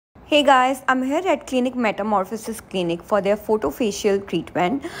Hey guys, I'm here at Clinic Metamorphosis Clinic for their PhotoFacial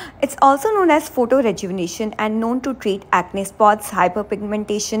treatment. It's also known as photo rejuvenation and known to treat acne spots,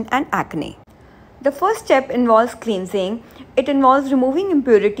 hyperpigmentation and acne. The first step involves cleansing. It involves removing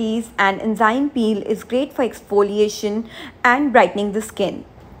impurities, and enzyme peel is great for exfoliation and brightening the skin.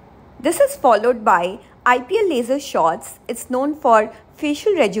 This is followed by IPL laser shots. It's known for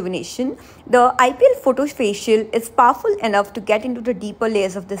facial rejuvenation. The IPL PhotoFacial is powerful enough to get into the deeper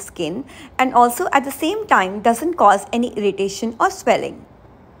layers of the skin and also at the same time doesn't cause any irritation or swelling.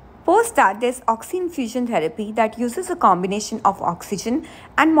 Post that, there's oxy-infusion therapy that uses a combination of oxygen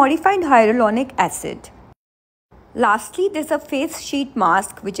and modified hyaluronic acid. Lastly, there's a face sheet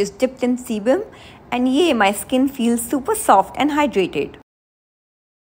mask which is dipped in sebum, and yay, my skin feels super soft and hydrated.